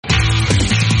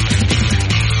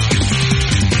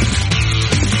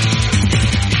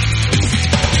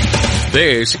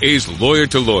This is Lawyer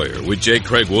to Lawyer with J.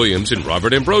 Craig Williams and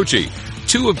Robert Ambrogi,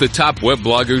 two of the top web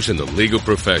bloggers in the legal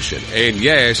profession. And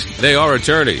yes, they are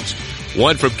attorneys.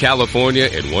 One from California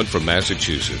and one from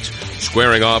Massachusetts,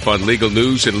 squaring off on legal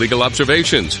news and legal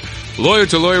observations. Lawyer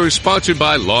to Lawyer is sponsored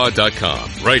by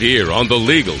Law.com, right here on the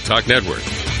Legal Talk Network.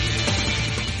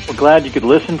 We're glad you could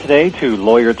listen today to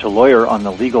Lawyer on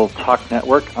the Legal Talk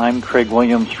Network. I'm Craig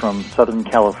Williams from Southern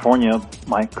California.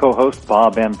 My co-host,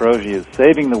 Bob Ambrogi, is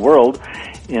saving the world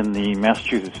in the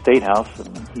Massachusetts State House,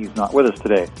 and he's not with us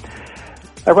today.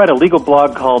 I write a legal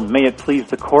blog called May It Please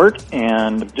the Court,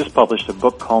 and just published a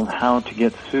book called How to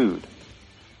Get Sued.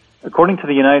 According to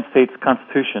the United States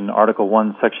Constitution, Article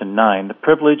 1, Section 9, the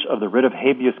privilege of the writ of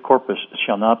habeas corpus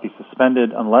shall not be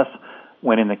suspended unless,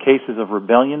 when in the cases of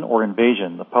rebellion or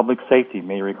invasion, the public safety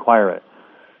may require it.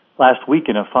 Last week,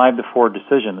 in a 5-4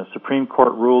 decision, the Supreme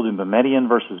Court ruled in Boumediene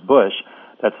v. Bush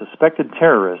that suspected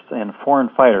terrorists and foreign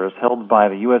fighters held by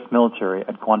the U.S. military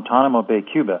at Guantanamo Bay,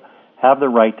 Cuba, have the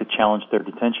right to challenge their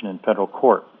detention in federal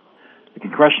court. The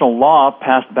congressional law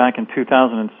passed back in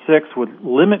 2006 would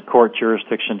limit court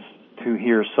jurisdictions to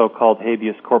hear so-called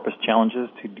habeas corpus challenges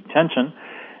to detention.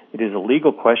 It is a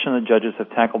legal question that judges have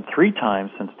tackled 3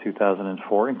 times since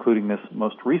 2004, including this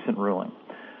most recent ruling.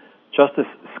 Justice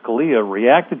Scalia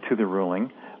reacted to the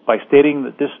ruling by stating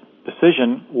that this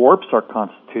decision warps our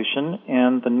Constitution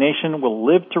and the nation will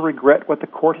live to regret what the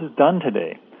court has done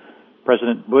today.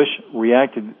 President Bush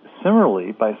reacted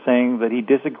similarly by saying that he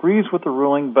disagrees with the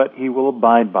ruling, but he will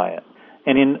abide by it.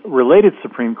 And in related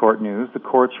Supreme Court news, the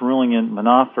court's ruling in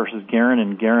Manoff v. Guerin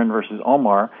and Guerin v.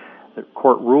 Omar, the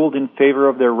court ruled in favor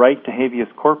of their right to habeas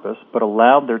corpus, but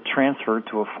allowed their transfer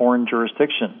to a foreign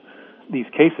jurisdiction. These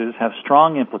cases have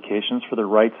strong implications for the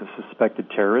rights of suspected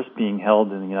terrorists being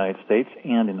held in the United States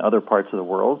and in other parts of the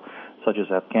world, such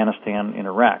as Afghanistan and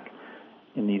Iraq.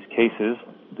 In these cases,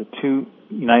 the 2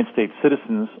 United States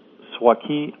citizens,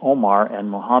 Swaki Omar and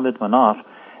Mohammed Manoff,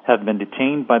 have been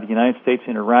detained by the United States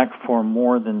in Iraq for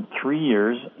more than 3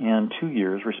 years and 2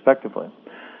 years, respectively.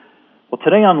 Well,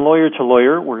 today on Lawyer to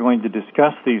Lawyer, we're going to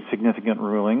discuss these significant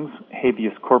rulings,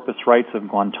 habeas corpus rights of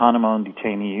Guantanamo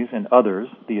detainees and others,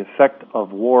 the effect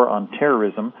of war on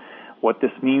terrorism, what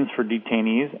this means for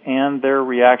detainees, and their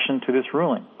reaction to this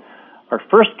ruling. Our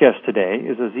first guest today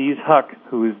is Aziz Huq,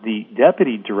 who is the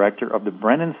Deputy Director of the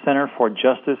Brennan Center for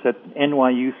Justice at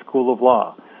NYU School of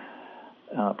Law.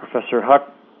 Professor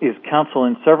Huq is counsel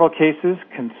in several cases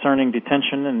concerning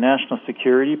detention and national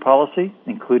security policy,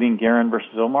 including Guerin v.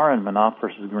 Omar and Manoff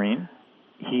v. Green.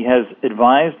 He has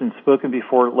advised and spoken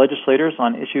before legislators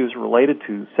on issues related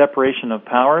to separation of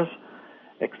powers,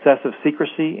 excessive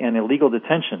secrecy, and illegal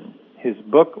detention. His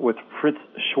book with Fritz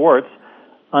Schwartz,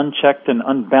 Unchecked and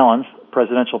Unbalanced,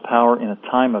 Presidential Power in a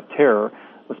Time of Terror,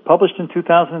 was published in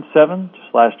 2007,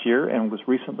 just last year, and was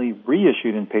recently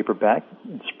reissued in paperback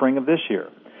in spring of this year.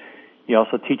 He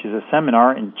also teaches a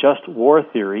seminar in just war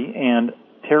theory and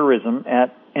terrorism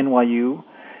at NYU.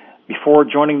 Before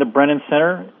joining the Brennan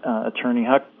Center, Attorney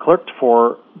Huq clerked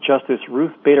for Justice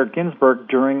Ruth Bader Ginsburg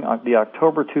during the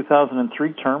October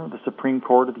 2003 term of the Supreme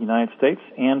Court of the United States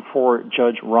and for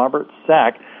Judge Robert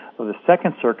Sack of the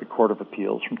Second Circuit Court of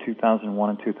Appeals from 2001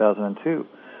 and 2002.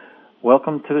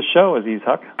 Welcome to the show, Aziz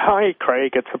Huq. Hi,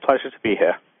 Craig. It's a pleasure to be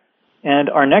here.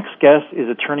 And our next guest is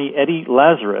Attorney Eddie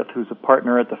Lazarus, who's a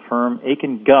partner at the firm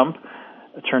Akin Gump.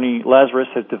 Attorney Lazarus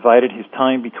has divided his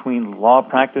time between law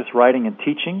practice, writing, and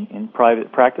teaching. In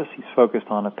private practice, he's focused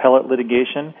on appellate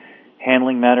litigation,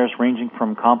 handling matters ranging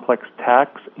from complex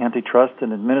tax, antitrust,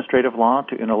 and administrative law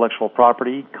to intellectual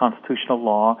property, constitutional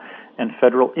law, and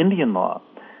federal Indian law.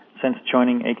 Since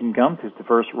joining Akin Gump, his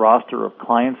diverse roster of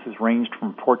clients has ranged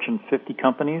from Fortune 50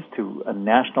 companies to a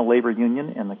national labor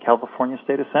union and the California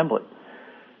State Assembly.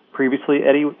 Previously,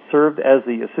 Eddie served as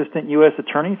the Assistant U.S.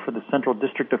 Attorney for the Central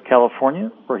District of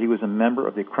California, where he was a member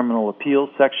of the Criminal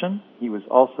Appeals Section. He was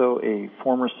also a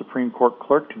former Supreme Court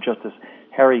clerk to Justice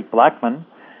Harry Blackmun.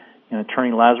 And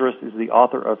Attorney Lazarus is the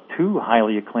author of 2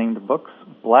 highly acclaimed books,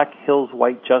 Black Hills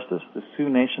White Justice, The Sioux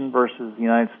Nation versus the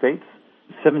United States,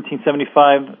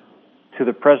 1775 to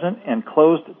the Present, and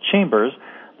Closed Chambers,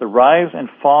 The Rise and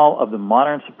Fall of the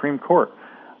Modern Supreme Court.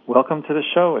 Welcome to the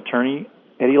show, Attorney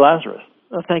Eddie Lazarus.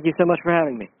 Well, thank you so much for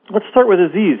having me. Let's start with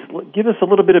Aziz. Give us a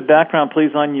little bit of background,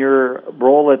 please, on your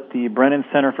role at the Brennan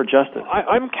Center for Justice.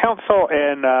 I'm counsel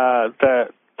in the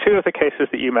 2 of the cases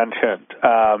that you mentioned,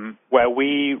 where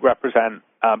we represent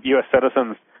U.S.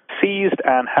 citizens seized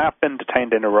and have been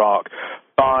detained in Iraq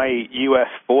by U.S.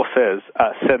 forces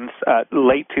since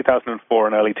late 2004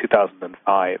 and early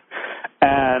 2005.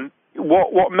 And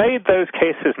what made those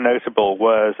cases notable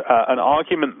was an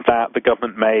argument that the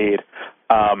government made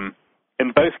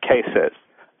in both cases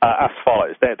as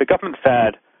follows. The government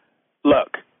said,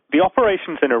 look, the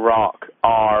operations in Iraq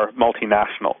are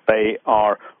multinational. They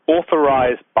are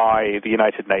authorized by the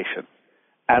United Nations.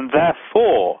 And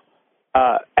therefore,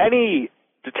 any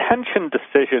detention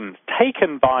decisions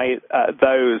taken by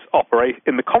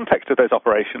in the context of those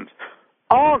operations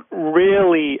aren't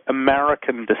really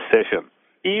American decisions,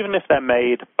 even if they're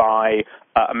made by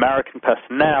American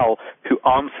personnel who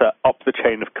answer up the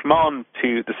chain of command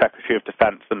to the Secretary of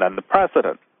Defense and then the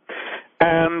President.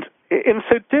 And in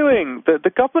so doing,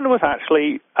 the government was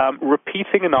actually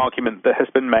repeating an argument that has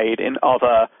been made in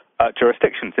other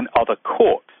jurisdictions, in other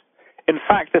courts. In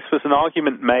fact, this was an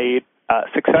argument made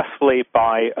successfully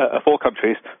by, of all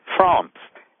countries, France,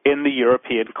 in the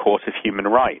European Court of Human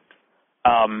Rights.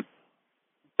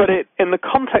 But in the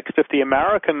context of the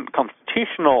American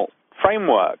constitutional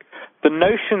framework, the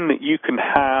notion that you can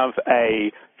have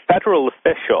a federal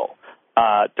official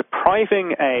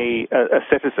depriving a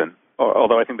citizen,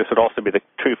 although I think this would also be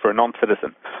true for a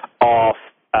non-citizen, of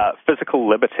physical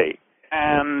liberty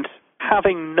and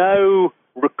having no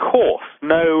recourse,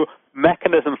 no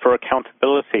mechanism for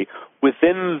accountability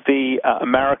within the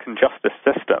American justice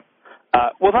system,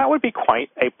 well, that would be quite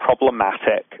a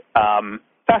problematic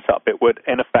setup. It would,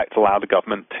 in effect, allow the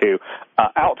government to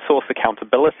outsource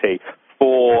accountability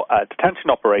for detention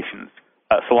operations,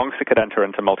 so long as it could enter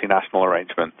into multinational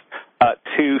arrangements,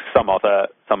 to some other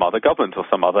government or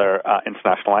some other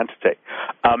international entity.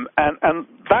 And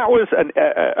that was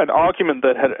an argument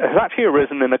that has actually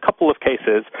arisen in a couple of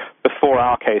cases before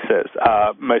our cases,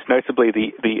 most notably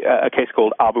a case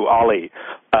called Abu Ali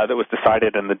that was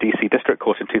decided in the D.C. District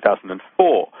Court in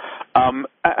 2004.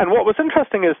 And what was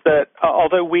interesting is that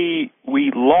although we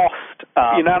lost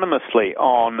unanimously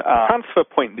on a transfer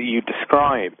point that you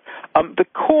described, the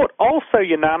court also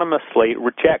unanimously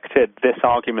rejected this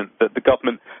argument that the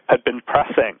government had been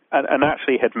pressing and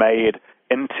actually had made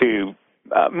into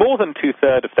more than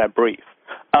two-thirds of their brief.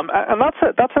 And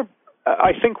that's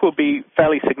I think will be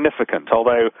fairly significant,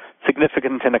 although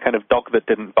significant in a kind of dog that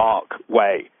didn't bark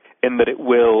way, in that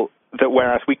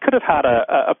whereas we could have had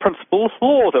a principle of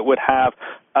law that would have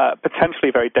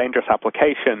potentially very dangerous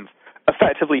applications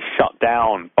effectively shut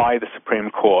down by the Supreme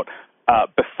Court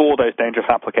before those dangerous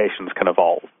applications can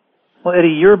evolve. Well,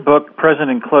 Eddie, your book, President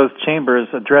in Closed Chambers,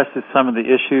 addresses some of the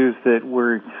issues that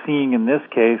we're seeing in this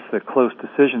case, the close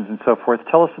decisions and so forth.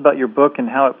 Tell us about your book and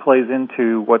how it plays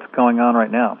into what's going on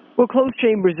right now. Well, Closed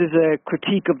Chambers is a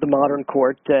critique of the modern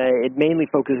court. It mainly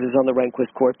focuses on the Rehnquist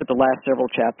court, but the last several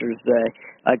chapters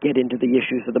get into the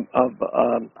issues of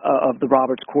the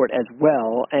Roberts court as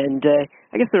well. And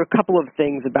I guess there are a couple of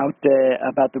things about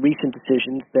the recent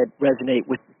decisions that resonate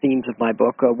with the themes of my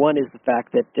book. One is the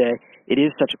fact that it is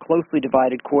such a closely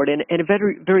divided court and a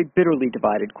very, very bitterly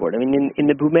divided court. I mean, in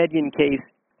the Boumediene case,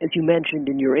 as you mentioned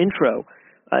in your intro,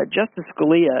 Justice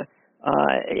Scalia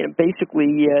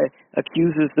basically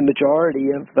accuses the majority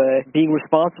of being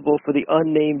responsible for the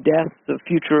unnamed deaths of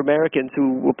future Americans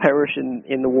who will perish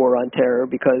in the war on terror,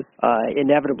 because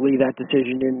inevitably that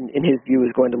decision, in his view,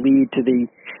 is going to lead to the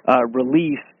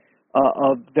release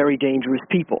of very dangerous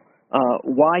people.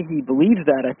 Why he believes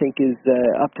that, I think, is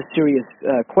up to serious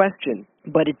question,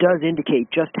 but it does indicate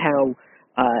just how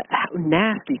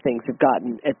nasty things have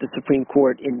gotten at the Supreme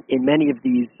Court in many of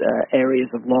these areas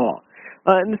of law.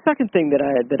 And the second thing that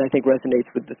I think resonates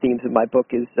with the themes of my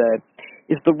book is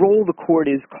the role the court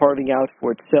is carving out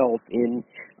for itself in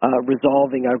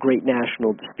resolving our great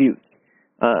national disputes.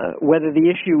 Whether the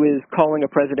issue is calling a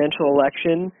presidential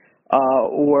election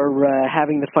or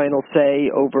having the final say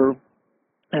over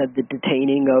the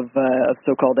detaining of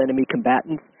so-called enemy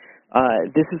combatants,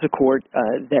 this is a court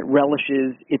that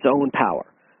relishes its own power.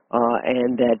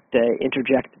 And that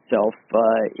interjects itself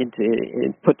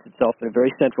puts itself in a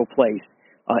very central place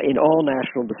in all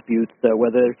national disputes,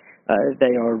 whether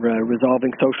they are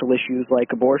resolving social issues like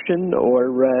abortion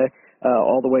or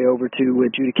all the way over to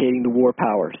adjudicating the war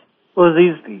powers. Well,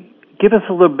 give us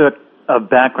a little bit of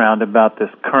background about this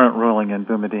current ruling in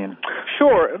Boumediene.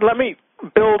 Sure. Let me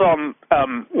build on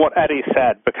what Eddie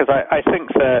said, because I think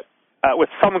that with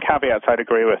some caveats, I'd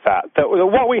agree with that.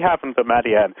 What we have in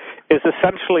Boumediene is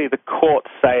essentially the court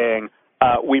saying,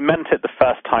 we meant it the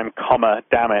first time, comma,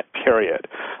 damn it, period.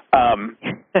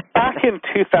 Back in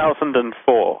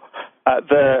 2004,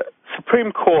 the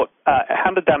Supreme Court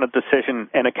handed down a decision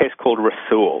in a case called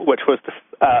Rasool, which was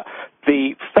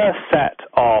the first set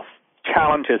of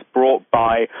challenges brought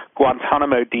by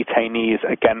Guantanamo detainees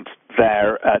against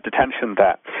their detention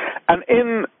there. And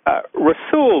in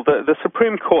Rasool, the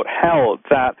Supreme Court held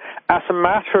that as a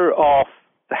matter of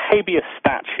the habeas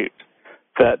statute,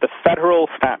 the federal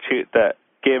statute that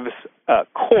gives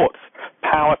courts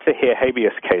power to hear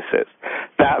habeas cases,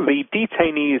 that the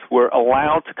detainees were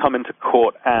allowed to come into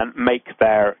court and make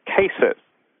their cases,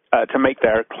 to make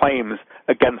their claims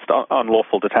against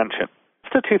unlawful detention.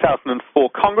 After 2004,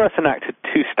 Congress enacted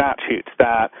two statutes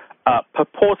that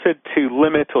purported to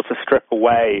limit or to strip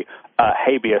away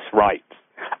habeas rights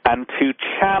and to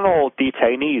channel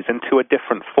detainees into a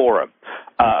different forum.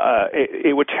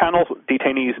 It would channel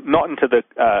detainees not into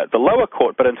the lower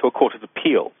court, but into a court of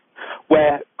appeals,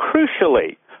 where,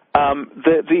 crucially,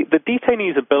 the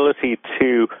detainee's ability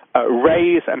to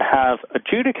raise and have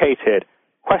adjudicated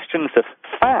questions of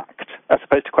fact, as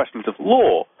opposed to questions of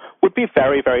law, would be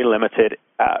very, very limited,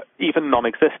 even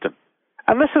non-existent.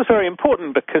 And this is very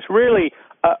important because really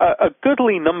a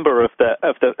goodly number of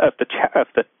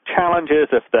the challenges,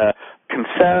 of the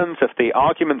concerns, of the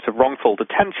arguments of wrongful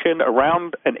detention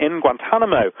around and in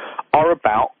Guantanamo are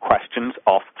about questions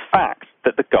of fact,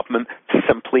 that the government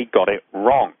simply got it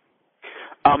wrong.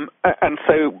 And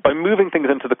so by moving things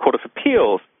into the Court of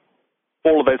Appeals,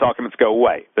 all of those arguments go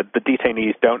away. The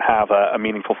detainees don't have a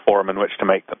meaningful forum in which to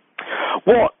make them.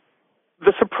 What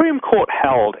the Supreme Court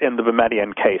held in the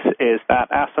Boumediene case is that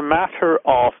as a matter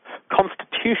of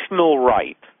constitutional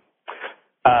right,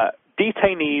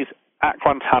 detainees at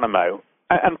Guantanamo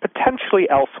and potentially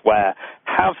elsewhere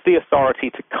have the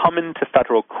authority to come into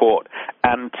federal court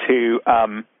and to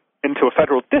into a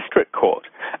federal district court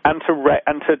and to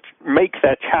make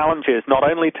their challenges not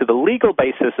only to the legal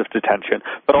basis of detention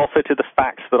but also to the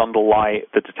facts that underlie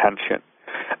the detention.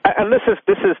 And this is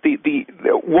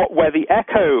where the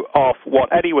echo of what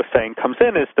Eddie was saying comes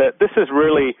in, is that this is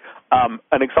really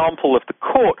an example of the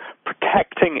court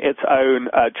protecting its own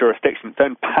jurisdiction, its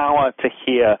own power to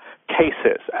hear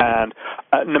cases. And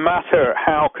no matter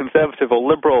how conservative or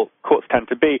liberal courts tend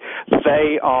to be,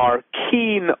 they are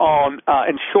keen on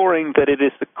ensuring that it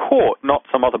is the court, not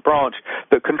some other branch,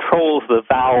 that controls the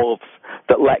valves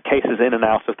that let cases in and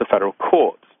out of the federal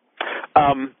courts.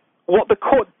 What the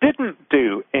court didn't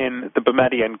do in the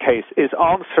Boumediene case is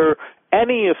answer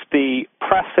any of the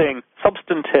pressing,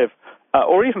 substantive,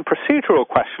 or even procedural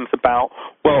questions about,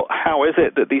 well, how is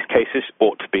it that these cases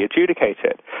ought to be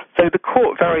adjudicated? So the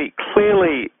court very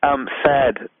clearly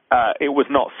said it was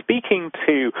not speaking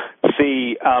to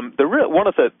one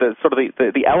of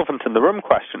the elephant in the room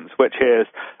questions, which is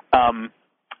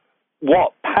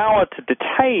what power to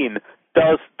detain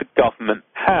does the government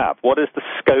have? What is the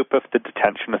scope of the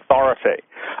detention authority?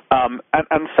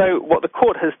 And so what the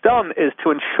court has done is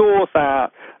to ensure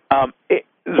that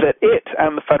it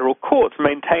and the federal courts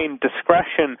maintain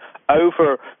discretion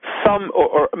over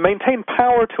or maintain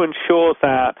power to ensure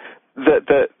that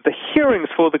the hearings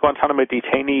for the Guantanamo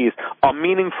detainees are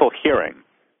meaningful hearings.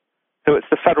 So it's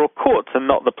the federal courts and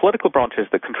not the political branches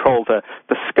that control the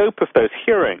scope of those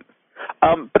hearings.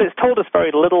 But it's told us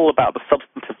very little about the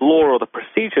substantive law or the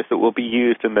procedures that will be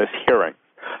used in those hearings.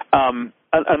 And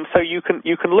so you can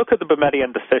look at the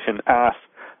Boumediene decision as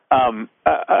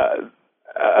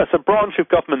a branch of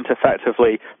government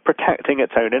effectively protecting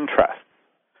its own interests.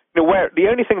 You know, where the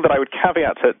only thing that I would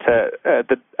caveat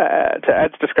to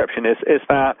Ed's description is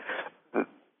that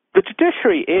the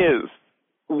judiciary is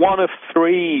one of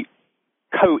three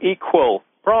co-equal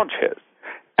branches,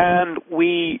 and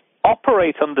we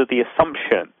operate under the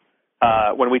assumption,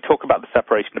 when we talk about the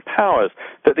separation of powers,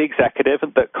 that the executive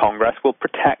and that Congress will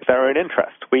protect their own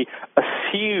interest. We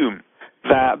assume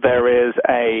that there is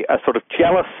a sort of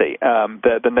jealousy,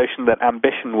 the notion that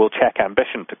ambition will check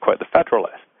ambition, to quote the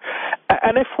Federalist.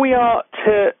 And if we are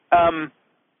to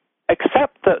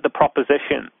accept the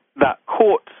proposition that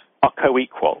courts are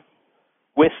co-equal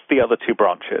with the other two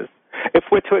branches, if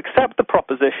we're to accept the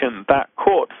proposition that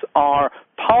courts are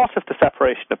part of the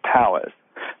separation of powers,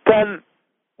 then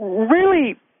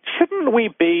really shouldn't we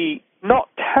be not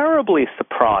terribly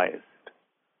surprised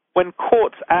when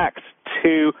courts act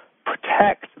to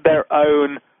protect their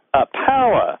own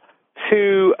power,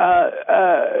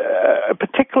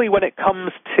 particularly when it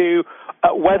comes to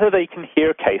whether they can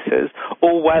hear cases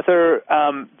or whether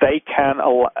they can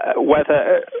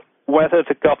whether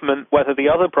the government, whether the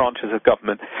other branches of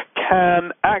government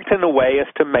can act in a way as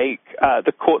to make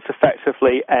the courts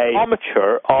effectively a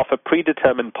armature of a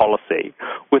predetermined policy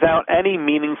without any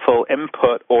meaningful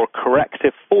input or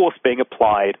corrective force being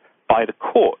applied by the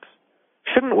courts.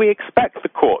 Shouldn't we expect the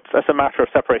courts, as a matter of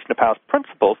separation of powers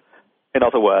principles, in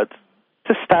other words,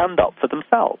 to stand up for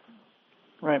themselves?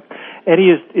 Right. Eddie,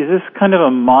 is this kind of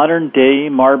a modern-day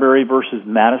Marbury versus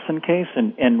Madison case?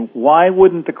 And why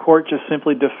wouldn't the court just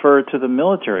simply defer to the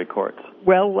military courts?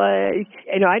 Well, I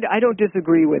don't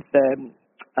disagree with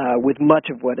much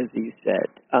of what Aziz said,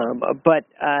 but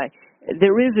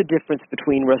there is a difference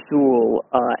between Rasool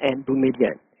and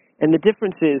Boumediene. And the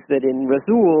difference is that in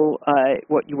Rasool,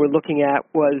 what you were looking at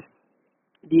was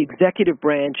the executive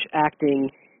branch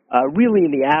acting really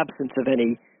in the absence of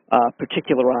any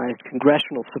particularized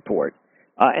congressional support,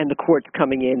 and the courts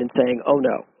coming in and saying, oh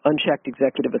no, unchecked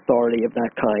executive authority of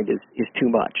that kind is too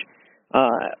much.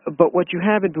 But what you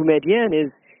have in Boumediene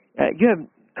is you have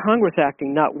Congress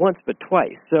acting not once but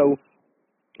twice. So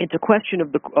it's a question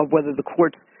of whether the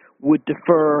courts would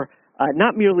defer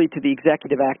not merely to the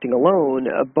executive acting alone,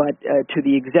 but to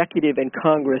the executive and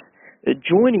Congress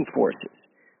joining forces.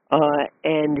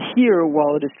 And here,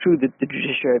 while it is true that the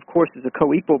judiciary, of course, is a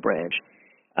co-equal branch,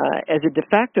 as a de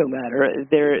facto matter,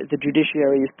 the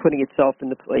judiciary is putting itself in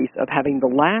the place of having the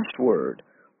last word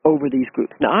over these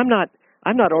groups. Now, I'm not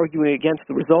arguing against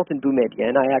the result in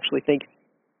Boumediene. I actually think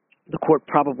the court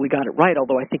probably got it right,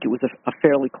 although I think it was a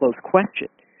fairly close question.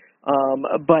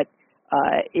 But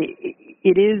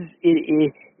it is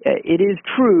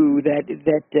true that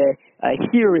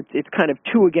here it's kind of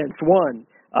 2 against 1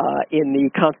 in the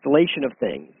constellation of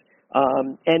things.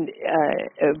 But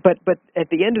at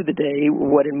the end of the day,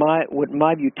 what in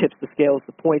my view tips the scale is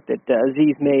the point that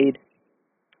Aziz made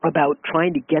about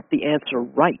trying to get the answer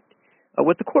right.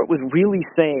 What the court was really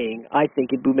saying, I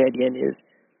think, in Boumediene is,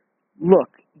 look,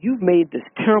 you've made this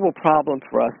terrible problem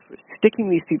for us for sticking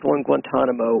these people in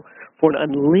Guantanamo for an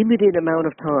unlimited amount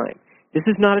of time. This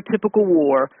is not a typical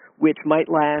war which might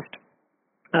last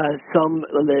some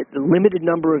limited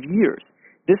number of years.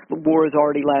 This war has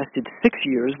already lasted 6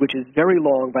 years, which is very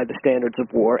long by the standards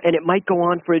of war, and it might go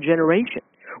on for a generation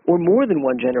or more than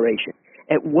one generation.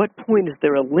 At what point is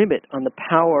there a limit on the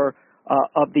power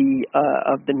of the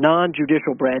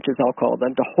non-judicial branches, I'll call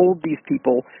them, to hold these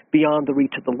people beyond the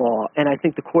reach of the law? And I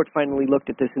think the court finally looked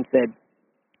at this and said,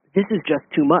 this is just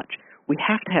too much. We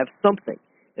have to have something.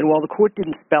 And while the court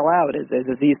didn't spell out, as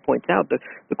Aziz points out,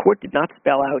 the court did not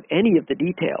spell out any of the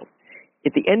details.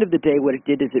 At the end of the day, what it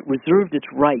did is it reserved its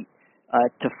right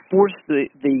to force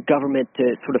the government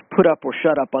to sort of put up or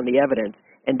shut up on the evidence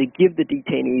and to give the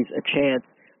detainees a chance,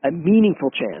 a meaningful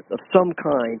chance of some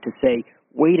kind to say,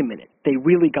 wait a minute, they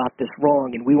really got this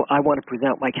wrong, and I want to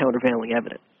present my countervailing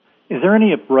evidence. Is there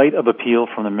any right of appeal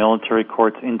from the military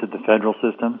courts into the federal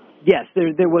system? Yes,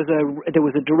 there was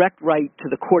a direct right to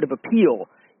the Court of Appeal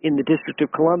in the District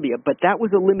of Columbia, but that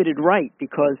was a limited right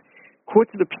because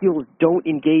courts of appeals don't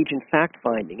engage in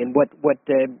fact-finding. And what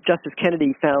Justice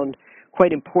Kennedy found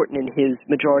quite important in his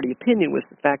majority opinion was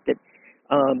the fact that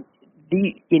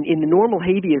in the normal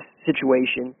habeas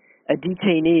situation, a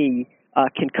detainee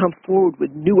can come forward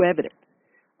with new evidence,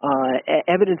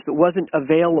 evidence that wasn't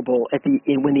available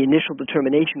when the initial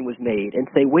determination was made, and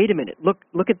say, wait a minute,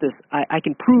 look at this. I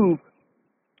can prove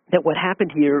that what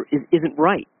happened here isn't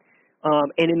right.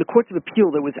 And in the courts of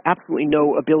appeal, there was absolutely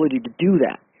no ability to do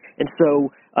that. And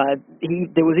so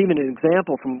there was even an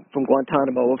example from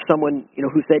Guantanamo of someone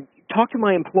who said, talk to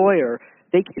my employer.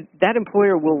 That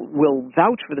employer will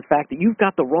vouch for the fact that you've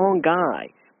got the wrong guy.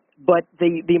 But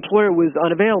the employer was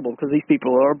unavailable because these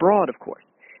people are abroad, of course.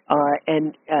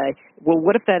 Well,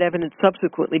 what if that evidence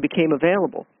subsequently became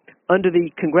available? Under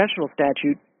the congressional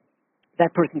statute,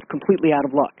 that person's completely out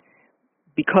of luck.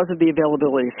 Because of the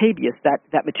availability of habeas,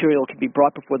 that material can be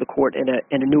brought before the court and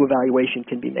a new evaluation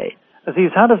can be made.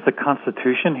 Aziz, how does the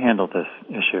Constitution handle this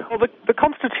issue? Well, the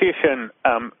Constitution,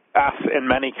 as in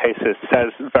many cases,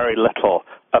 says very little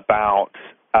about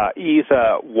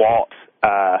either what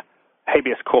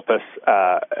habeas corpus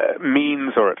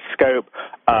means or its scope,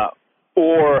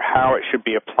 or how it should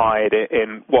be applied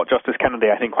in what Justice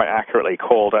Kennedy, I think, quite accurately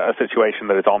called a situation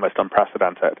that is almost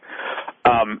unprecedented.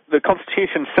 The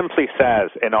Constitution simply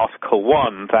says in Article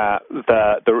 1 that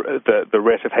the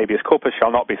writ of habeas corpus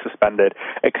shall not be suspended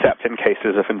except in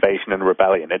cases of invasion and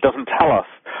rebellion. It doesn't tell us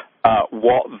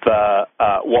what the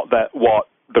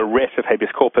writ of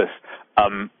habeas corpus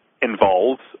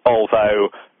involves, although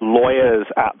lawyers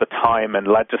at the time and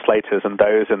legislators and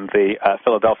those in the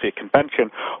Philadelphia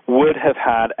Convention would have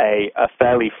had a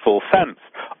fairly full sense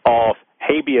of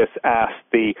habeas as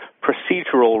the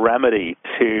procedural remedy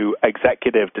to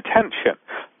executive detention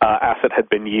as it had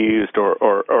been used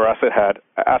or as it had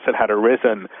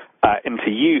arisen into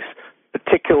use,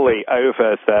 particularly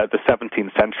over the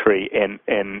 17th century in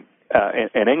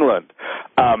England.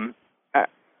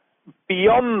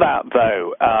 Beyond that,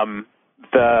 though,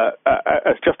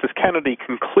 as Justice Kennedy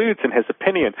concludes in his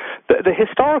opinion, the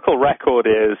historical record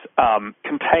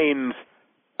contains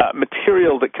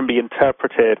material that can be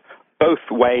interpreted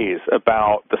both ways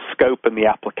about the scope and the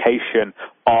application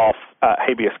of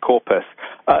habeas corpus,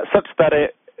 such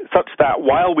that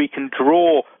while we can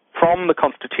draw from the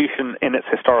Constitution in its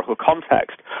historical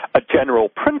context a general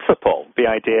principle, the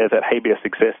idea that habeas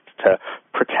exists to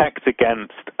protect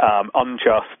against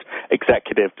unjust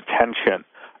executive detention.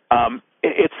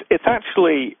 It's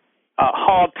actually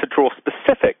hard to draw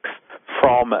specifics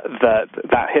from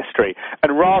that history,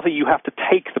 and rather you have to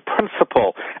take the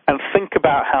principle and think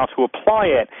about how to apply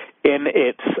it in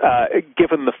its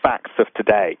given the facts of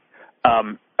today.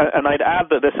 And I'd add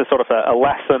that this is sort of a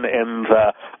lesson in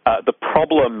the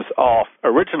problems of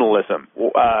originalism,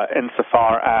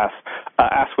 insofar as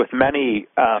with many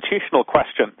constitutional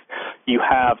questions, you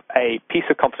have a piece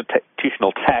of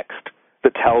constitutional text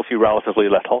that tells you relatively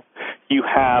little. You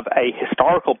have a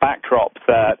historical backdrop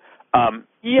that,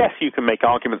 yes, you can make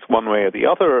arguments one way or the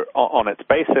other on its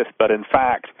basis, but in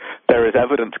fact there is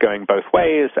evidence going both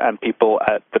ways, and people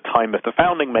at the time of the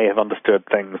founding may have understood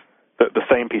things, the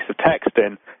same piece of text,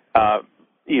 in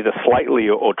either slightly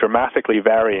or dramatically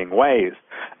varying ways,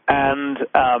 and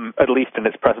at least in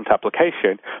its present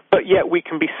application. But yet we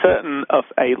can be certain of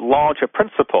a larger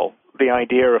principle, the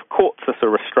idea of courts as a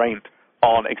restraint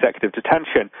on executive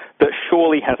detention, that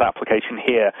surely has application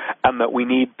here, and that we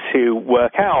need to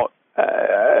work out,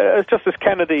 as Justice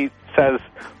Kennedy says,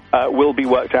 will be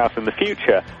worked out in the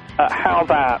future, how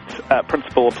that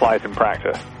principle applies in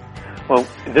practice. Well,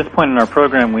 at this point in our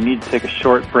program, we need to take a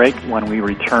short break. When we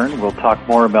return, we'll talk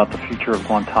more about the future of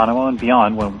Guantanamo and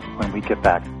beyond when we get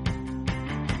back.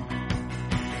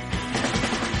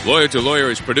 Lawyer to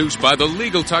Lawyer is produced by the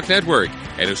Legal Talk Network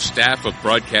and a staff of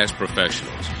broadcast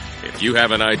professionals. If you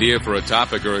have an idea for a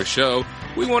topic or a show,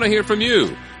 we want to hear from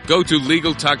you. Go to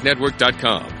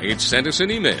LegalTalkNetwork.com and send us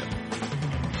an email.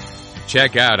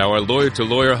 Check out our Lawyer to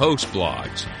Lawyer host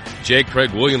blogs. J.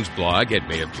 Craig Williams' blog at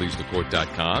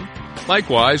mayitpleasethecourt.com.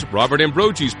 Likewise, Robert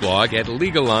Ambrogie's blog at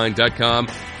LegalLine.com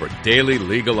for daily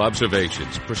legal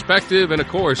observations, perspective, and, of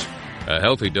course, a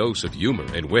healthy dose of humor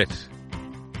and wit.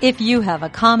 If you have a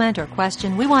comment or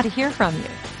question, we want to hear from you.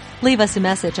 Leave us a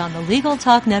message on the Legal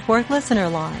Talk Network listener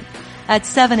line at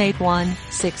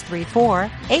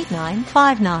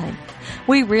 781-634-8959.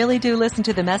 We really do listen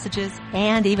to the messages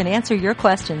and even answer your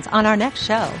questions on our next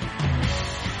show.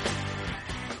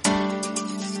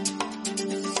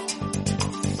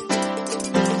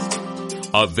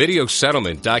 A video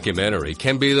settlement documentary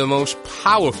can be the most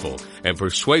powerful and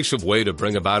persuasive way to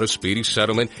bring about a speedy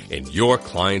settlement in your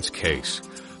client's case.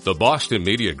 The Boston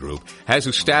Media Group has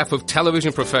a staff of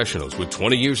television professionals with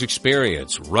 20 years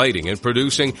experience writing and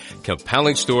producing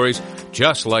compelling stories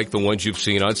just like the ones you've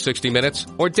seen on 60 Minutes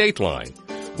or Dateline.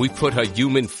 We put a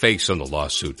human face on the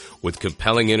lawsuit with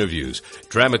compelling interviews,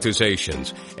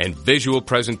 dramatizations, and visual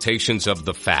presentations of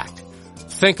the fact.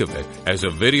 Think of it as a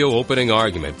video opening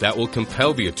argument that will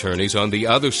compel the attorneys on the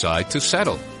other side to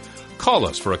settle. Call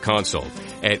us for a consult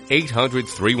at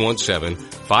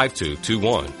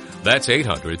 800-317-5221. That's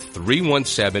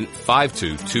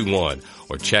 800-317-5221.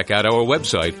 Or check out our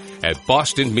website at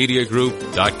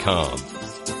bostonmediagroup.com.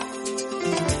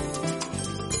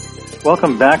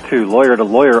 Welcome back to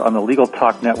Lawyer on the Legal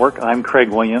Talk Network. I'm Craig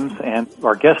Williams, and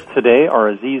our guests today are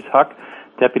Aziz Huq,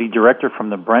 Deputy Director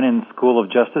from the Brennan School of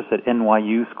Justice at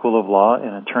NYU School of Law,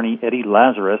 and attorney Eddie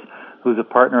Lazarus, who's a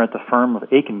partner at the firm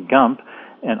of Aiken Gump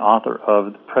and author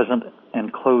of Present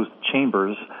and Closed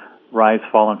Chambers, Rise,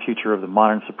 Fall, and Future of the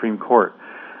Modern Supreme Court.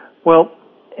 Well,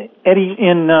 Eddie,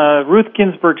 in Ruth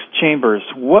Ginsburg's chambers,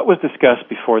 what was discussed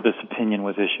before this opinion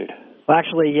was issued? Well,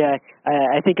 actually, I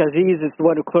think Aziz is the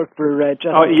one who clerked for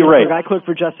Justice. Oh, you're right. I clerked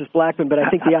for Justice Blackmun, but I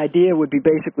think the idea would be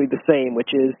basically the same,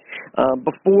 which is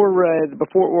before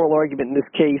oral argument in this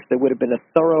case, there would have been a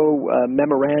thorough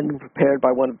memorandum prepared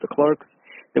by one of the clerks.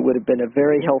 There would have been a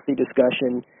very healthy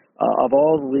discussion of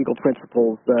all the legal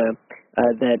principles that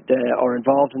are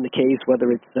involved in the case,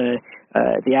 whether it's the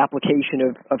application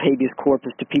of habeas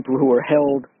corpus to people who are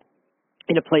held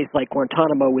in a place like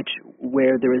Guantanamo,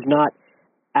 where there is not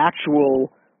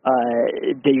actual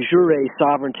de jure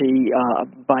sovereignty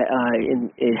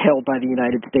held by the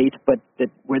United States, but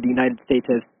where the United States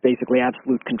has basically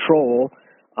absolute control.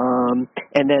 And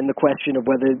then the question of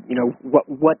whether,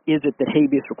 what is it that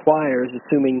habeas requires,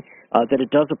 assuming that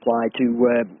it does apply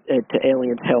to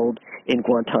aliens held in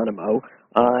Guantanamo.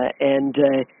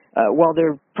 While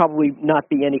there probably not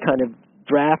be any kind of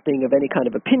drafting of any kind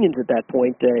of opinions at that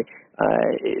point,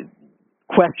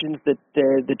 questions that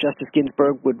Justice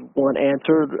Ginsburg would want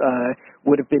answered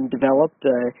would have been developed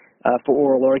for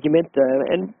oral argument,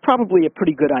 and probably a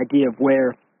pretty good idea of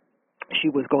where she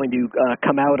was going to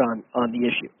come out on the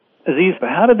issue. Aziz,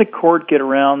 how did the court get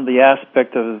around the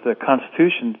aspect of the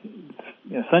Constitution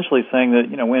essentially saying that,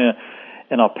 when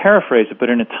and I'll paraphrase it, but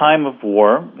in a time of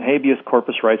war, habeas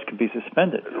corpus rights can be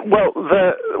suspended. Well,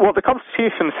 what the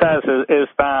Constitution says is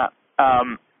that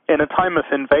in a time of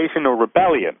invasion or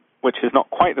rebellion, which is not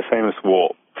quite the same as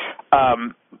war,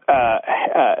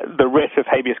 the writ of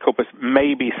habeas corpus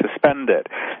may be suspended.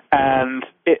 And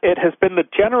it has been the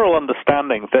general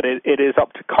understanding that it is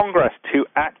up to Congress to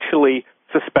actually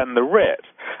suspend the writ.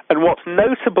 And what's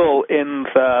notable in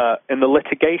the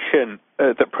litigation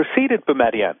that preceded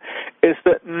Boumediene is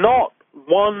that not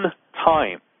one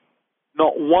time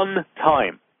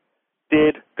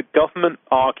did the government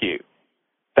argue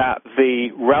that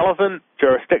the relevant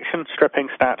jurisdiction stripping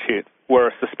statutes were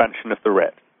a suspension of the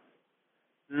writ.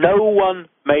 No one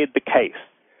made the case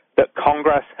that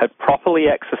Congress had properly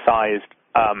exercised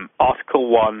Article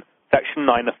 1, Section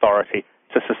 9 authority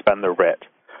to suspend the writ.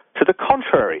 To the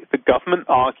contrary, the government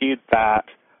argued that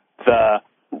the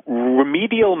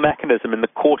remedial mechanism in the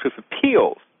Court of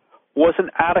Appeals was an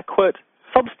adequate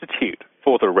substitute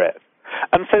for the writ.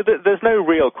 And so there's no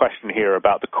real question here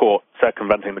about the court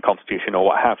circumventing the Constitution or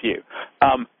what have you.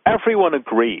 Everyone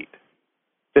agreed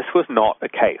this was not a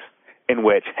case in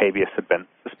which habeas had been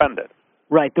suspended.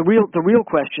 Right. The real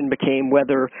question became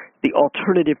whether the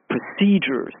alternative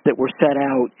procedures that were set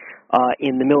out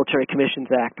in the Military Commissions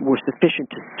Act were sufficient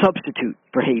to substitute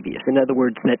for habeas. In other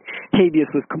words, that habeas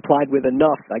was complied with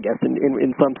enough, I guess,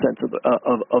 in some sense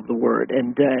of the word.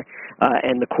 And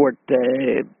the court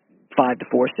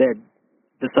 5-4 said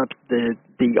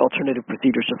the alternative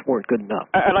procedures just weren't good enough.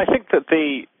 And I think that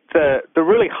the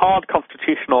really hard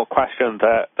constitutional question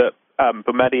that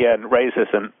Boumediene raises,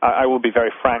 and I will be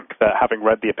very frank that having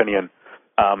read the opinion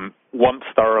once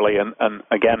thoroughly and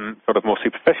again sort of more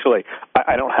superficially,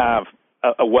 I don't have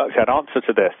a worked out answer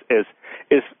to this,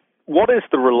 is what is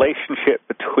the relationship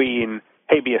between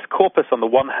habeas corpus on the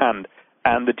one hand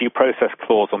and the due process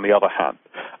clause on the other hand.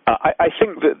 I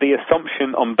think that the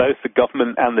assumption on both the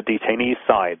government and the detainees'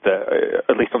 side,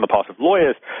 at least on the part of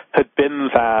lawyers, had been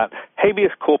that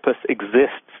habeas corpus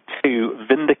exists to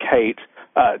vindicate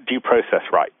due process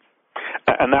rights.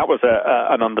 And that was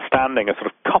an understanding, a sort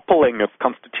of coupling of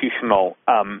constitutional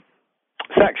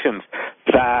sections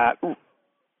that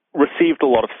received a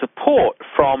lot of support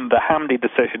from the Hamdi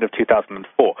decision of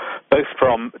 2004, both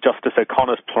from Justice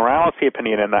O'Connor's plurality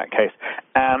opinion in that case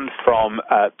and from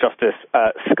Justice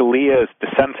Scalia's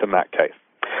dissent in that case.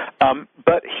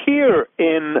 But here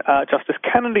in Justice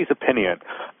Kennedy's opinion,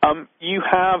 you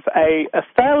have a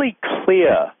fairly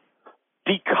clear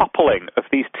decoupling of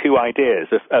these two ideas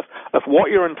of what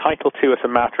you're entitled to as a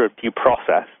matter of due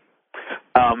process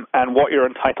and what you're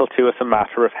entitled to as a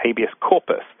matter of habeas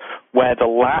corpus, where the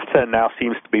latter now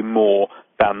seems to be more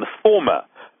than the former.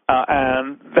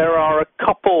 And there are a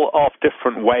couple of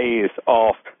different ways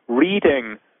of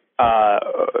reading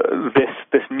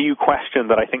this new question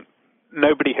that I think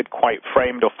nobody had quite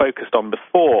framed or focused on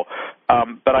before,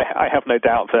 but I have no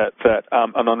doubt that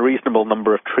an unreasonable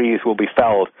number of trees will be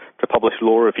felled to publish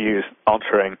law reviews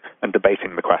answering and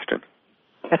debating the question.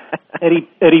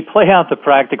 Eddie, play out the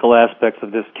practical aspects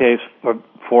of this case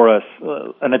for us.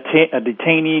 A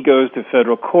detainee goes to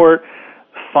federal court,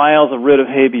 files a writ of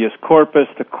habeas corpus,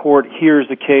 the court hears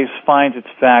the case, finds its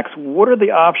facts. What are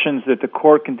the options that the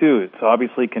court can do? It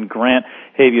obviously can grant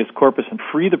habeas corpus and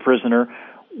free the prisoner.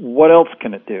 What else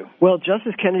can it do? Well,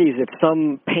 Justice Kennedy is at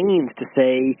some pains to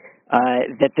say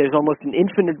that there's almost an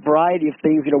infinite variety of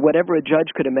things, whatever a judge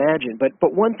could imagine.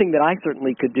 But one thing that I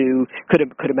certainly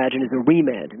could imagine is a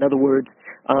remand. In other words,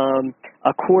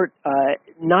 a court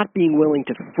not being willing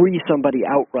to free somebody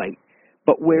outright,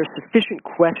 but where sufficient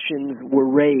questions were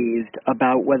raised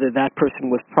about whether that person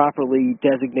was properly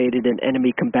designated an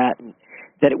enemy combatant,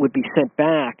 that it would be sent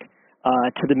back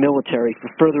to the military for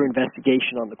further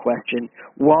investigation on the question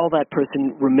while that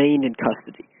person remained in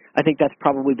custody. I think that's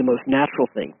probably the most natural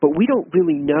thing. But we don't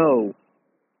really know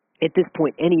at this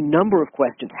point any number of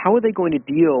questions. How are they going to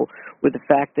deal with the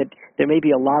fact that there may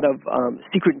be a lot of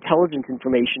secret intelligence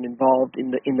information involved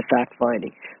in the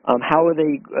fact-finding? How are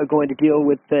they going to deal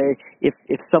with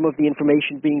if some of the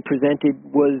information being presented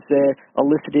was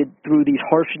elicited through these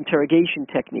harsh interrogation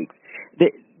techniques?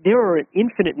 There are an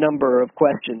infinite number of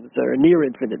questions, or a near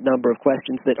infinite number of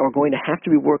questions, that are going to have to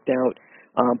be worked out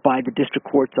by the district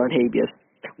courts on habeas.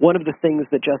 One of the things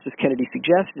that Justice Kennedy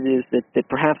suggested is that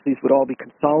perhaps these would all be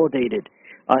consolidated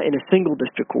in a single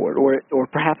district court, or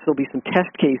perhaps there'll be some test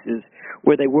cases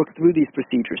where they work through these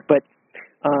procedures. But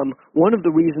one of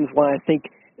the reasons why I think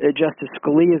Justice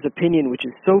Scalia's opinion, which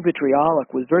is so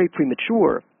vitriolic, was very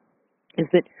premature, is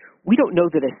that we don't know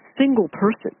that a single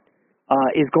person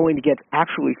is going to get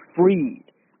actually freed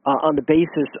on the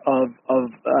basis of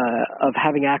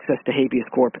having access to habeas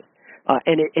corpus.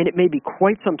 and it may be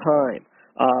quite some time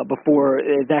before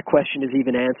that question is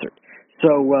even answered.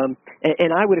 So,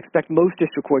 and I would expect most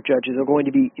district court judges are going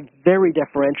to be very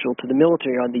deferential to the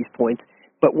military on these points,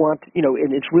 but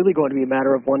and it's really going to be a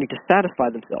matter of wanting to satisfy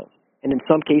themselves. And in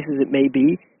some cases, it may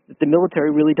be that the military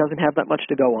really doesn't have that much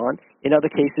to go on. In other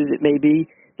cases, it may be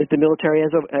that the military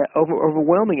has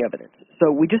overwhelming evidence.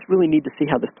 So we just really need to see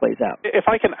how this plays out. If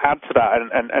I can add to that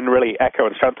and really echo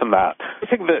and strengthen that, I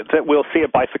think that we'll see a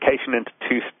bifurcation into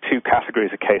two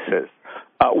categories of cases.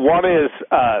 One is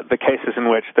the cases in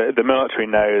which the military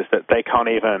knows that they can't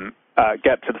even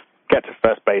get to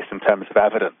first base in terms of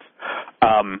evidence.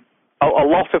 A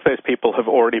lot of those people have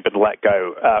already been let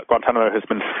go. Guantanamo has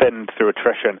been thinned through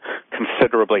attrition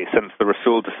considerably since the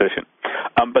Rasul decision.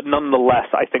 But nonetheless,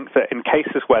 I think that in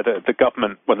cases where the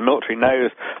military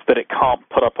knows that it can't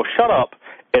put up or shut up,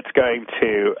 it's going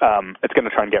to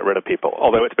try and get rid of people.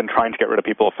 Although it's been trying to get rid of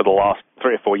people for the last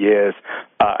 3 or 4 years,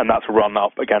 and that's run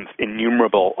up against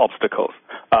innumerable obstacles.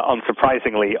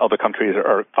 Unsurprisingly, other countries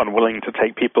are unwilling to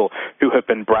take people who have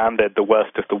been branded the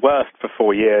worst of the worst for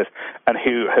 4 years and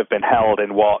who have been held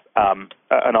in what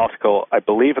an article, I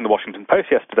believe, in the Washington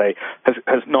Post yesterday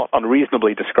has not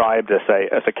unreasonably described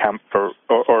as a camp for,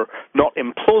 or not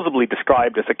implausibly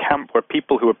described as a camp where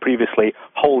people who were previously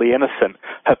wholly innocent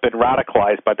have been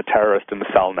radicalized by the terrorist in the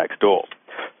cell next door.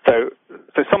 So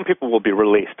some people will be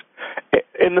released.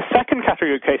 In the second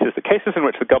category of cases, the cases in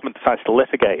which the government decides to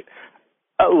litigate,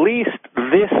 at least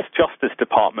this Justice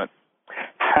Department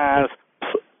has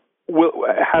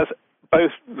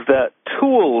both the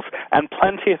tools and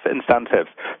plenty of incentives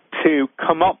to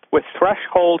come up with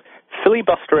threshold,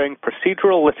 filibustering,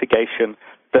 procedural litigation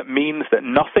that means that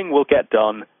nothing will get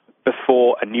done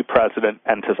before a new president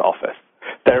enters office.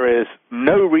 There is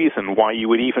no reason why you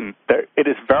would even, it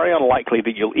is very unlikely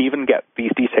that you'll even get,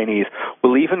 these detainees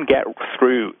will even get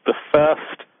through the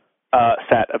first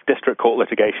set of district court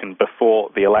litigation before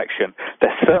the election.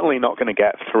 They're certainly not going to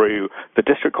get through the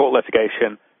district court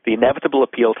litigation, the inevitable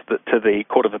appeal to the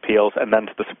Court of Appeals, and then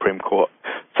to the Supreme Court.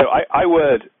 So I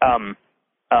would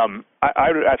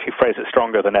actually phrase it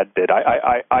stronger than Ed did.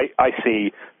 I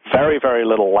see very, very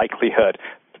little likelihood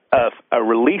of a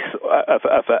release of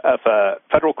a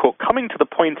federal court coming to the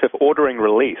point of ordering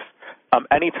release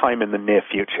anytime in the near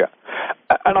future.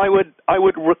 And I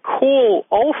would recall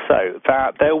also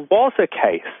that there was a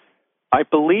case. I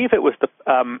believe it was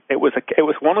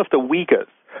one of the Uyghurs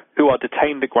who are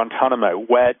detained at Guantanamo,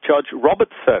 where Judge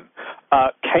Robertson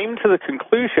came to the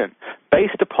conclusion,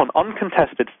 based upon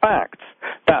uncontested facts,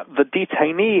 that the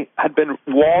detainee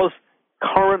was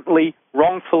currently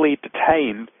wrongfully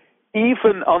detained,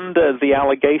 even under the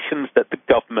allegations that the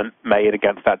government made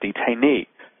against that detainee.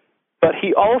 But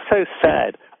he also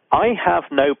said, I have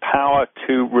no power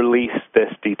to release this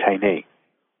detainee.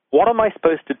 What am I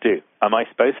supposed to do? Am I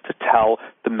supposed to tell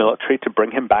the military to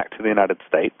bring him back to the United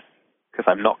States? Because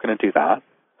I'm not going to do that.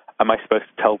 Am I supposed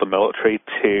to tell the military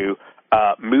to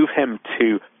move him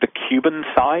to the Cuban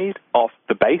side of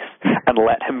the base and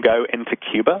let him go into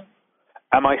Cuba?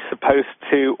 Am I supposed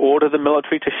to order the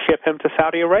military to ship him to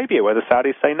Saudi Arabia, where the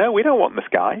Saudis say, no, we don't want this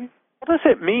guy? What does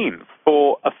it mean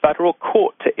for a federal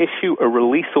court to issue a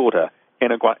release order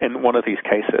in one of these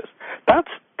cases?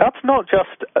 That's not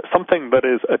just something that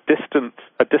is a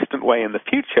distant way in the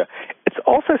future. It's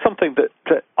also something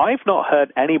that I've not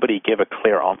heard anybody give a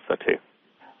clear answer to.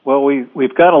 Well,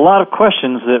 we've got a lot of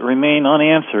questions that remain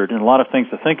unanswered and a lot of things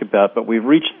to think about, but we've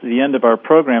reached the end of our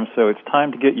program, so it's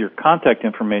time to get your contact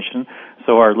information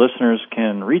so our listeners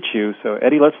can reach you. So,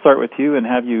 Eddie, let's start with you and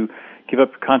have you give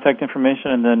up your contact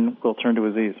information, and then we'll turn to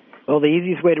Aziz. Well, the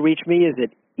easiest way to reach me is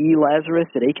at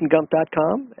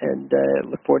elazarus@aitongump.com, and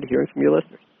look forward to hearing from your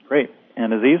listeners. Great.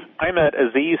 And Aziz? I'm at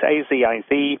Aziz,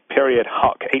 A-Z-I-Z,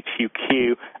 Huq,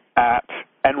 H-U-Q, at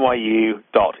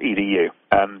nyu.edu.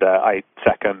 And I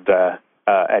second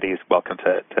Eddie's welcome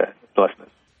to the listeners.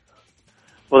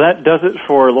 Well, that does it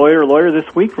for Lawyer to Lawyer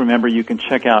this week. Remember, you can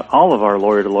check out all of our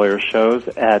Lawyer to Lawyer shows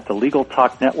at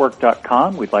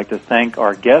thelegaltalknetwork.com. We'd like to thank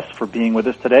our guests for being with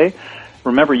us today.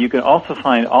 Remember, you can also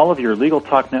find all of your Legal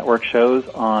Talk Network shows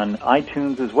on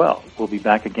iTunes as well. We'll be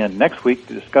back again next week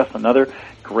to discuss another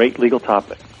great legal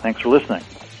topic. Thanks for listening.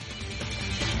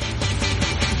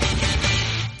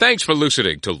 Thanks for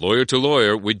listening to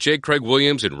Lawyer with J. Craig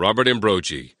Williams and Robert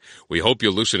Ambrogi. We hope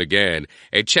you'll listen again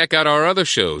and check out our other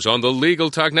shows on the Legal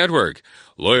Talk Network.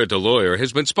 Lawyer to Lawyer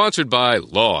has been sponsored by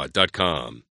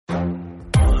Law.com.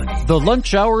 The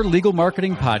Lunch Hour Legal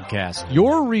Marketing Podcast,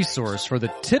 your resource for the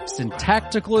tips and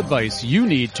tactical advice you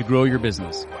need to grow your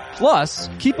business. Plus,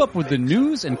 keep up with the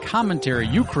news and commentary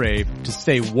you crave to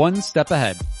stay one step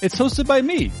ahead. It's hosted by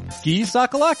me, Guy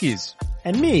Sakalakis.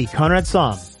 And me, Conrad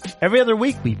Som. Every other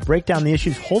week, we break down the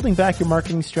issues holding back your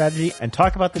marketing strategy and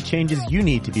talk about the changes you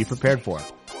need to be prepared for.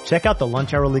 Check out the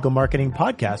Lunch Hour Legal Marketing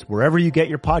Podcast wherever you get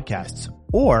your podcasts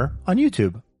or on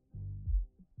YouTube.